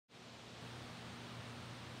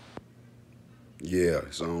Yeah,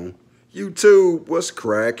 it's on YouTube. What's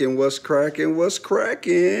cracking? What's cracking? What's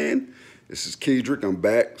cracking? This is Kedrick. I'm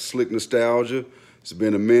back. Slick Nostalgia. It's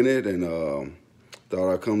been a minute, and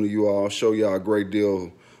thought I'd come to you all, show y'all a great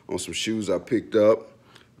deal on some shoes I picked up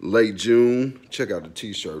late June. Check out the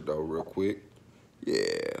t-shirt, though, real quick.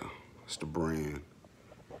 Yeah, it's the brand.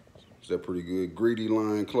 Is that pretty good? Greedy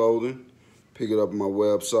Line Clothing. Pick it up on my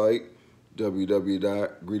website,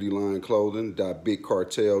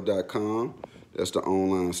 www.greedylineclothing.bigcartel.com. That's the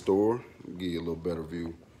online store. I'll give you a little better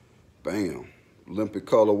view. Bam. Olympic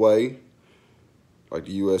colorway, like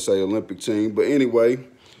the USA Olympic team. But anyway,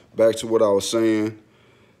 back to what I was saying.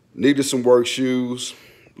 Needed some work shoes,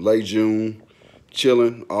 late June,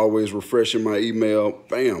 chilling, always refreshing my email.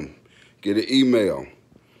 Bam, get an email.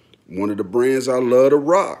 One of the brands I love to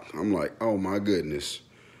rock. I'm like, oh my goodness.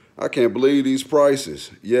 I can't believe these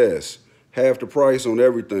prices. Yes, half the price on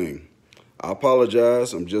everything. I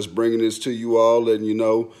apologize. I'm just bringing this to you all, letting you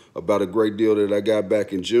know about a great deal that I got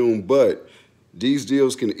back in June. But these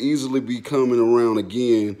deals can easily be coming around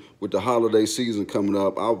again with the holiday season coming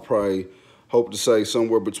up. I'll probably hope to say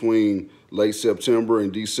somewhere between late September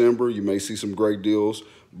and December. You may see some great deals.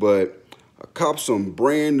 But I copped some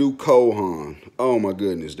brand new Haan. Oh my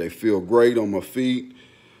goodness, they feel great on my feet.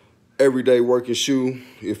 Everyday working shoe,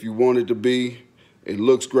 if you want it to be. It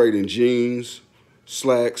looks great in jeans,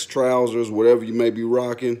 slacks, trousers, whatever you may be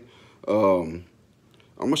rocking. I'm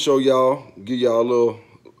gonna show y'all, give y'all a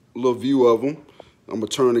little view of them. I'm gonna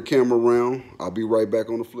turn the camera around. I'll be right back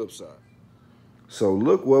on the flip side. So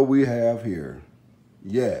look what we have here.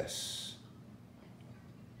 Yes.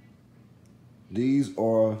 These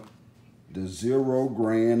are the 0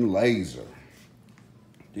 Grand Laser.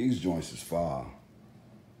 These joints is fire.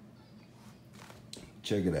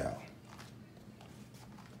 Check it out.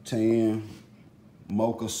 Tan,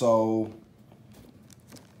 mocha sole.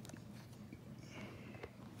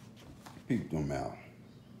 Peep them out.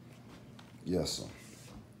 Yes, sir.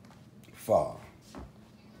 Fire.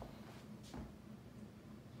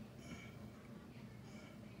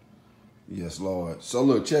 Yes, Lord. So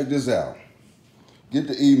look, check this out. Get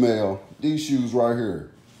the email. These shoes right here.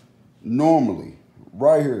 Normally,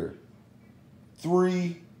 right here,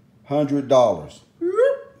 $300.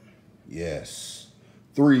 Yes,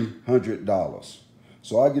 $300.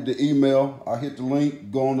 So I get the email, I hit the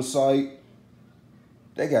link, go on the site.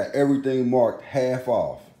 They got everything marked half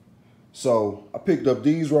off. So I picked up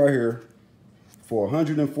these right here for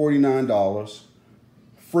 $149,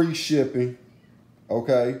 free shipping,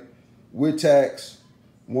 okay, with tax,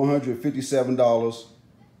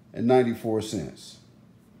 $157.94.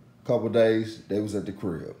 Couple days, they was at the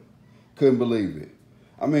crib. Couldn't believe it.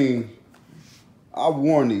 I mean, I've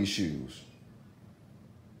worn these shoes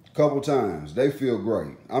a couple times. They feel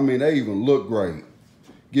great. I mean, they even look great.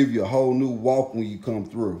 Give you a whole new walk when you come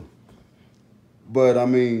through. But I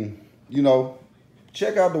mean, you know,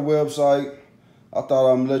 check out the website. I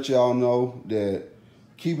thought I'd let y'all know that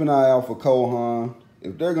keep an eye out for Haan.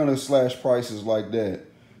 If they're gonna slash prices like that,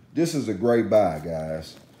 this is a great buy,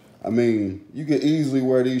 guys. I mean, you can easily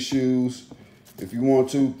wear these shoes if you want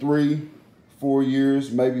to, 3, 4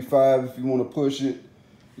 years, maybe 5 if you want to push it,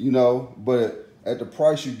 you know. But at the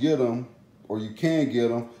price you get them, or you can get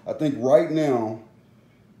them, I think right now,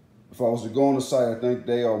 if I was to go on the site, I think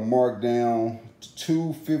they are marked down to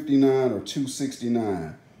 $259 or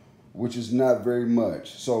 $269, which is not very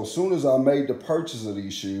much. So as soon as I made the purchase of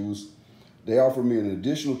these shoes, they offered me an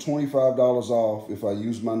additional $25 off if I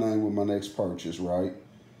use my name with my next purchase, right?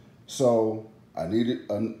 So I needed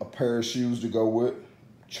a pair of shoes to go with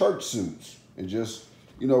church suits and just,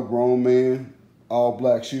 you know, grown man, all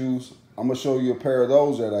black shoes. I'm gonna show you a pair of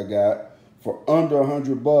those that I got for under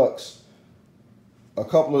 $100. A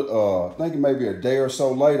couple of, I think maybe a day or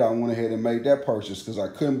so later, I went ahead and made that purchase because I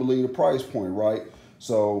couldn't believe the price point, right?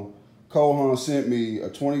 So Haan sent me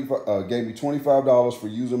gave me $25 for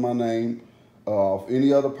using my name of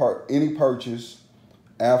any purchase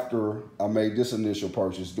after I made this initial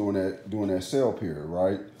purchase during that sale period,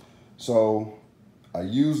 right? So I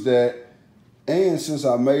used that, and since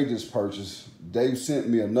I made this purchase, they sent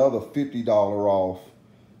me another $50 off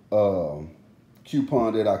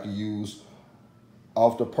coupon that I could use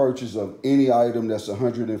off the purchase of any item that's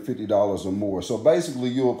 $150 or more. So basically,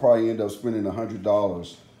 you'll probably end up spending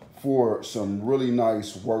 $100 for some really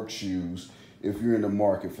nice work shoes if you're in the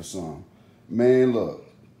market for some. Man, look,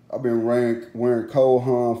 I've been wearing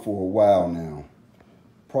Haan for a while now.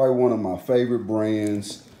 Probably one of my favorite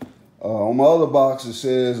brands. On my other box, it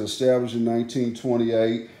says established in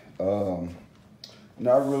 1928.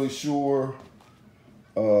 Not really sure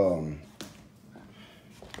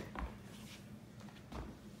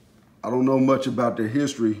I don't know much about their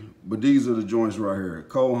history, but these are the joints right here.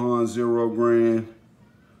 Haan 0 grand,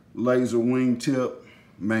 laser wing tip,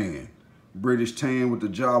 man. British tan with the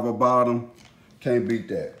Java bottom, can't beat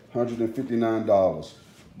that. $159.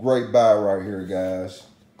 Great buy right here, guys.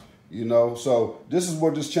 You know, so this is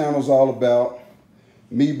what this channel is all about.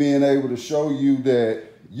 Me being able to show you that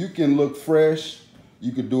you can look fresh,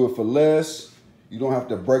 you can do it for less, you don't have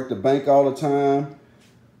to break the bank all the time.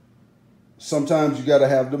 Sometimes you gotta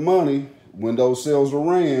have the money when those sales are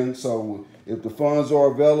ran. So if the funds are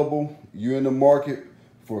available, you're in the market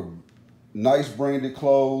for nice branded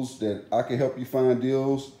clothes that I can help you find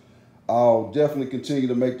deals, I'll definitely continue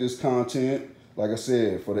to make this content. Like I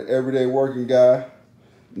said, for the everyday working guy,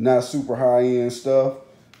 not super high-end stuff,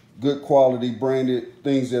 good quality branded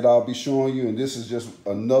things that I'll be showing you. And this is just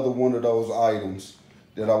another one of those items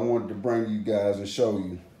that I wanted to bring you guys and show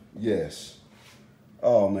you. Yes.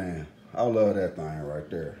 Oh man, I love that thing right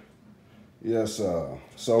there. Yes,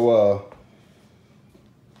 so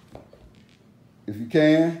if you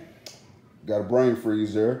can, got a brain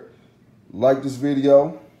freeze there, like this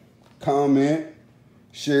video, comment,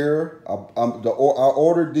 share. I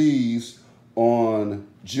ordered these on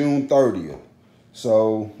June 30th.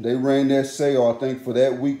 So they ran that sale, I think, for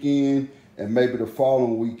that weekend and maybe the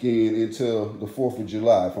following weekend until the 4th of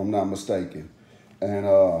July, if I'm not mistaken.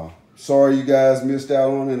 And sorry you guys missed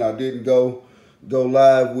out on it. I didn't go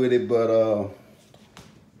live with it, but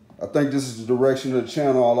I think this is the direction of the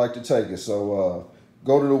channel I like to take it. So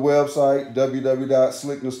go to the website,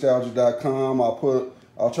 www.slicknostalgia.com.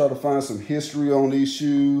 I'll try to find some history on these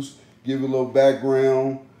shoes, give you a little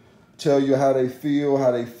background, tell you how they feel,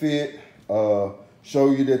 how they fit,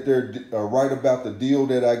 show you that they're right about the deal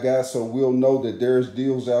that I got, so we'll know that there's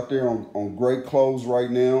deals out there on great clothes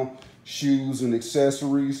right now, shoes and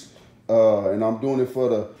accessories. And I'm doing it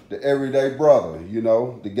for the everyday brother, you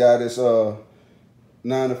know, the guy that's 9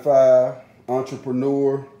 to 5,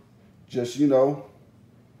 entrepreneur, just, you know,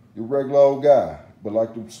 your regular old guy, but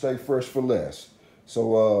like to stay fresh for less.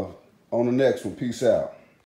 So on the next one, peace out.